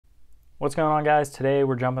What's going on, guys? Today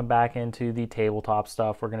we're jumping back into the tabletop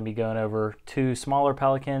stuff. We're going to be going over two smaller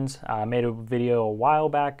Pelicans. I made a video a while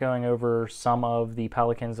back going over some of the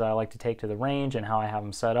Pelicans that I like to take to the range and how I have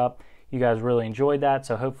them set up. You guys really enjoyed that,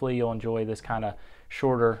 so hopefully you'll enjoy this kind of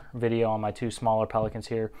shorter video on my two smaller Pelicans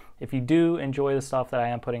here. If you do enjoy the stuff that I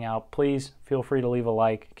am putting out, please feel free to leave a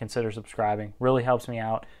like, consider subscribing. Really helps me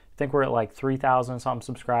out. I think we're at like 3,000 something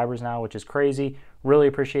subscribers now, which is crazy. Really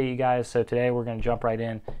appreciate you guys. So today we're going to jump right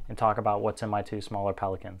in and talk about what's in my two smaller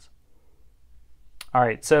Pelicans. All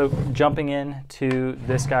right, so jumping in to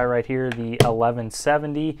this guy right here, the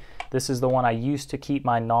 1170. This is the one I used to keep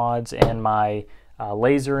my nods and my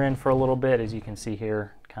laser in for a little bit. As you can see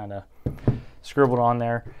here, kind of scribbled on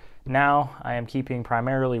there. Now I am keeping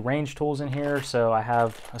primarily range tools in here. So I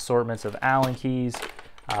have assortments of Allen keys,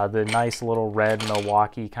 the nice little red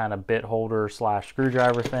Milwaukee kind of bit holder slash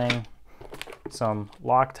screwdriver thing, some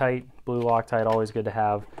Loctite, blue Loctite, always good to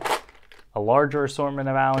have, a larger assortment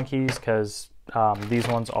of Allen keys because these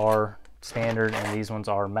ones are standard and these ones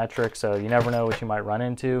are metric, so you never know what you might run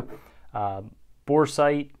into. Bore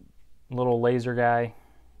sight, little laser guy,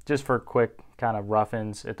 just for quick kind of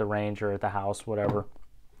rough-ins at the range or at the house, whatever.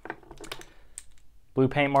 Blue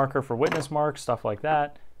paint marker for witness marks, stuff like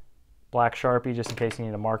that. Black Sharpie just in case you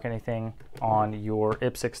need to mark anything on your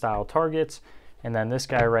IPSC style targets. And then this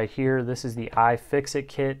guy right here, this is the iFixit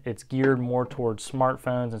kit. It's geared more towards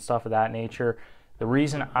smartphones and stuff of that nature. The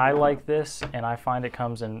reason I like this, and I find it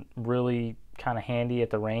comes in really kind of handy at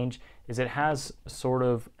the range, is it has sort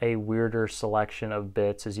of a weirder selection of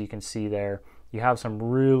bits, as you can see there. You have some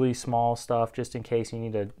really small stuff just in case you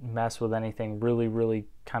need to mess with anything really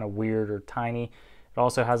kind of weird or tiny. It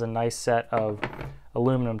also has a nice set of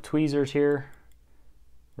aluminum tweezers here.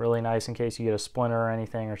 Really nice in case you get a splinter or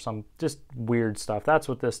anything or some just weird stuff. That's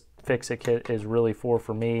what this Fix-It kit is really for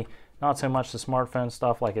me. Not so much the smartphone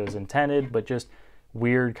stuff like it was intended, but just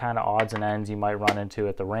weird kind of odds and ends you might run into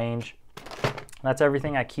at the range. That's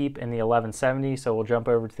everything I keep in the 1170, so we'll jump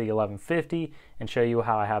over to the 1150 and show you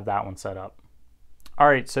how I have that one set up. All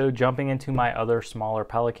right, so jumping into my other smaller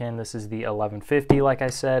Pelican, this is the 1150, like I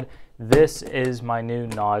said. This is my new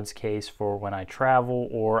nods case for when I travel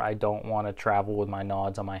or I don't want to travel with my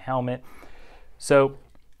nods on my helmet. So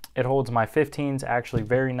it holds my 15s actually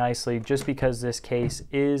very nicely, just because this case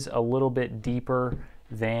is a little bit deeper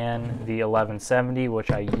than the 1170, which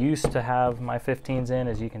I used to have my 15s in.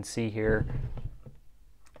 As you can see here,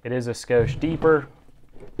 it is a skosh deeper.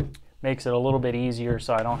 Makes it a little bit easier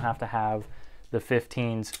so I don't have to have the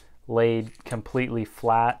 15s laid completely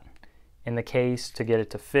flat in the case to get it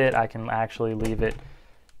to fit. I can actually leave it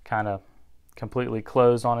kind of completely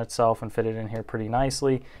closed on itself and fit it in here pretty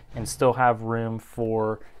nicely and still have room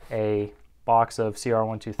for a box of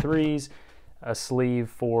CR123s, a sleeve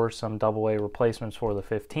for some AA replacements for the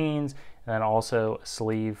 15s, and then also a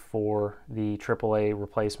sleeve for the AAA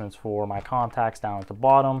replacements for my contacts down at the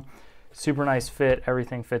bottom. Super nice fit.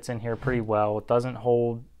 Everything fits in here pretty well. It doesn't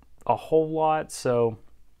hold a whole lot, so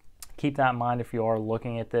keep that in mind if you are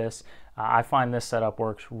looking at this. I find this setup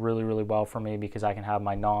works really well for me because I can have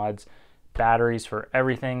my nods, batteries for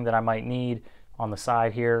everything that I might need on the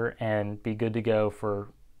side here and be good to go for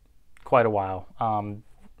quite a while.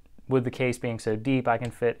 With the case being so deep, I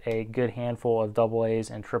can fit a good handful of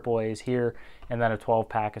AA's and AAA's here, and then a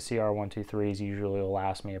 12-pack of CR123s usually will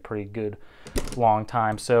last me a pretty good long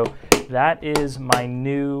time. So that is my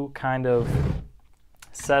new kind of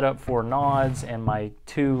setup for nods and my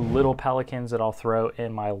two little Pelicans that I'll throw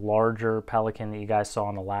in my larger Pelican that you guys saw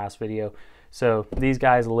in the last video. So these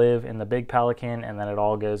guys live in the big Pelican, and then it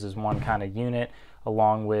all goes as one kind of unit,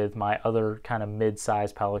 along with my other kind of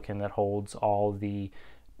mid-size Pelican that holds all the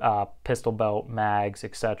pistol belt mags,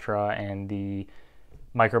 etc., and the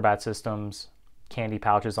microbat systems candy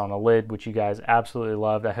pouches on the lid, which you guys absolutely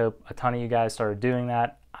loved. I hope a ton of you guys started doing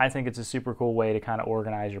that. I think it's a super cool way to kind of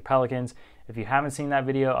organize your Pelicans. If you haven't seen that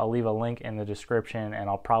video, I'll leave a link in the description, and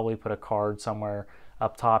I'll probably put a card somewhere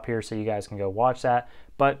up top here so you guys can go watch that.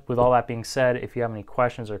 But with all that being said, if you have any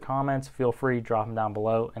questions or comments, feel free to drop them down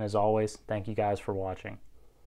below. And as always, thank you guys for watching.